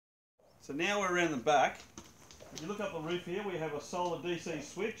So now we're around the back. If you look up the roof here, we have a solar DC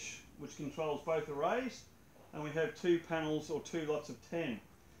switch which controls both arrays, and we have 2 panels or 2 lots of 10.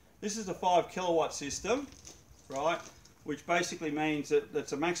 This is a 5 kilowatt system, right, which basically means that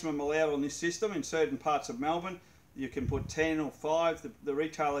that's a maximum allowed on this system. In certain parts of Melbourne you can put 10 or 5. The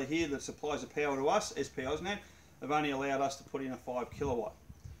retailer here that supplies the power to us, SP Osnet, have only allowed us to put in a 5 kilowatt.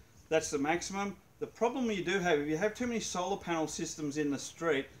 That's the maximum. The problem you do have, if you have too many solar panel systems in the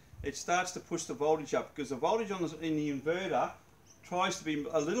street, it starts to push the voltage up, because the voltage in the inverter tries to be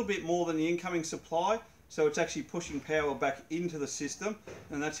a little bit more than the incoming supply, so it's actually pushing power back into the system,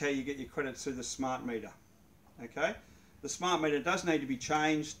 and that's how you get your credits through the smart meter. Okay, the smart meter does need to be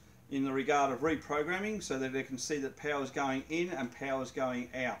changed in the regard of reprogramming so that they can see that power is going in and power is going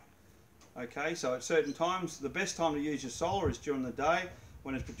out. Okay, so at certain times, the best time to use your solar is during the day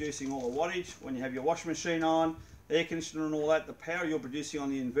when it's producing all the wattage, when you have your washing machine on, air conditioner and all that. The power you're producing on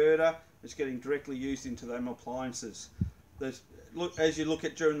the inverter is getting directly used into them appliances. As you look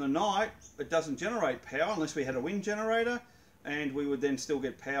at during the night, it doesn't generate power unless we had a wind generator, and we would then still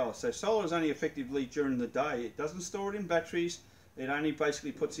get power. So solar is only effectively during the day. It doesn't store it in batteries. It only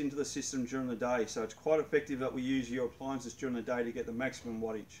basically puts into the system during the day. So it's quite effective that we use your appliances during the day to get the maximum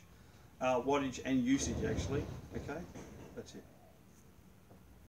wattage and usage actually. Okay, that's it.